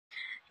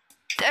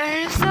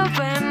There's no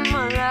in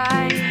my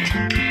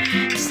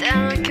life.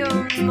 Stand like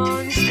a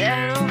monster,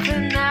 stand over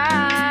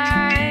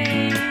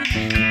night.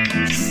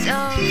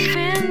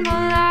 Something my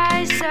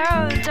life so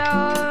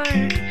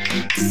dark.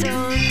 So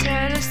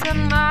tired of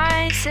some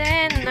mind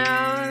saying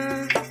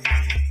no.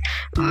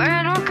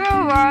 When I go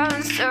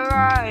on so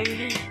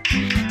right.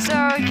 So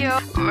you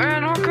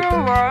when I go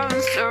on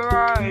so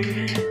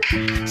right.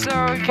 So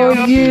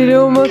you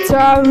know my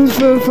time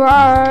for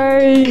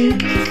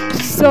fight.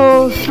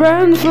 So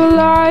friend for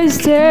lies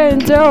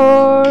stand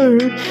door.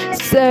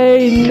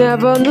 Say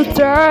never to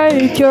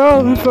try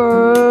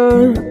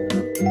comfort.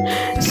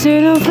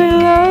 Shouldn't feel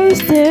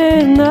lost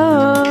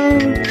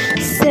enough.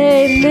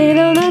 Say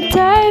middle of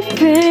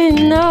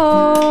typing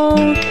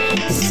no.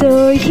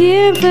 So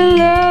you feel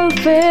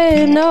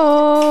loving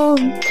no.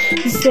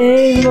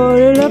 Say more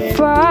than a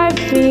fight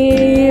for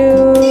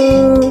you.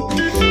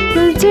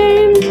 The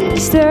dream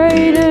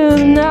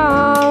started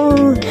now.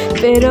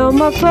 Been on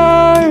my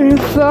phone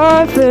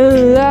for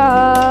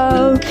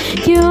love.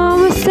 You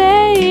always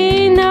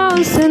say no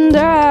and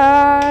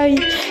die.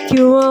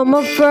 You are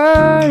my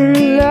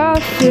first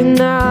love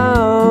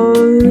now.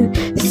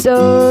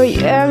 So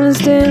you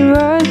understand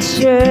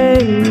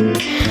watching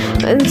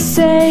and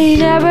say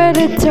never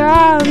the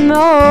time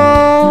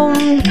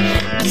home.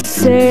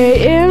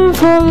 Say in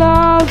for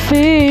love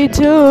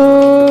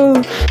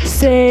too.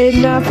 Say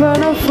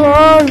nothing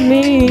for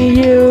me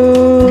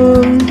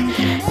you.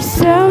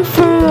 Say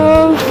for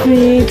love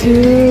me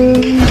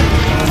too.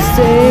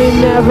 Say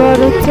never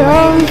the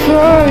time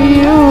for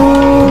you.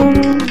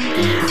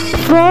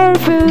 For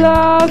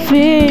love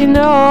me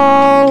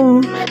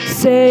no.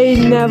 Say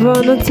never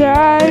the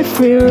time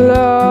for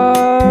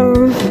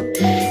love.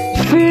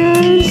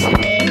 Feels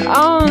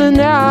on the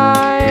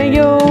night.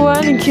 You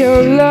wanna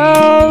kill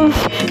love.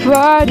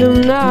 Why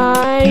don't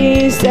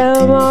I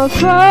sell my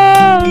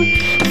phone?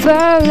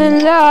 Fell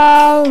in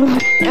love.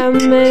 I'm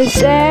the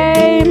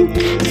same.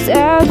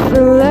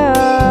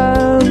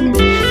 Self-love.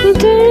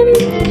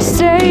 Didn't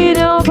say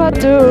no but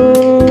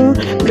do.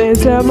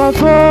 Let's have my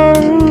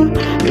phone.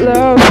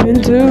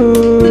 Loving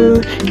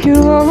too.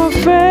 You are my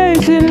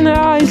face and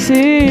I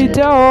see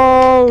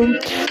down.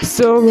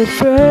 So I'm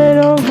afraid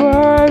of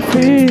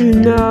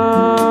everything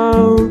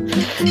now.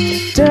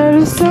 There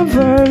is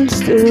someone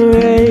still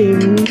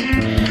aim.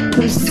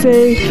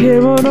 Say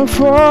him on a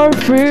for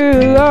free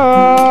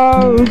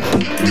love.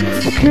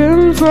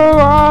 Come for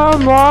all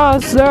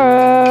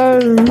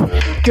myself.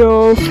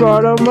 Go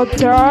for my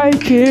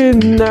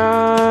taking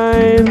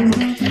nine.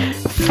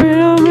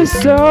 Feel me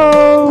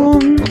so.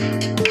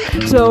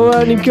 So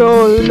when you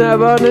go,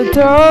 never to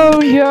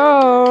tell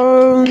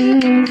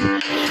you.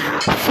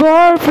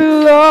 For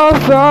free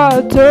love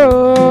I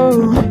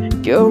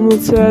do. Go my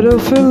settle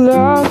for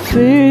love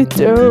we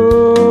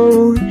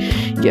do.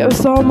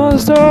 Yes, I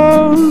must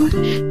know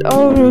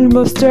all my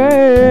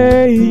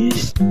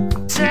mistakes.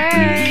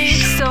 Say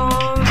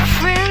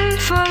something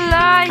for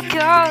like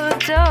a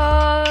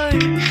door.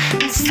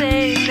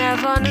 Say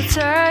never to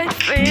turn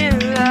in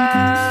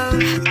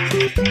love.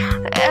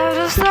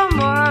 Ever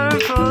someone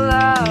for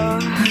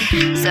love.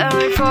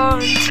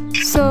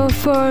 So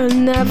for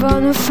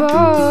never to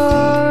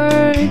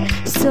fall.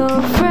 So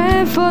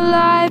pray for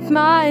life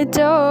my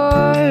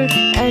door.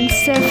 And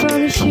step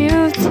from the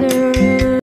future.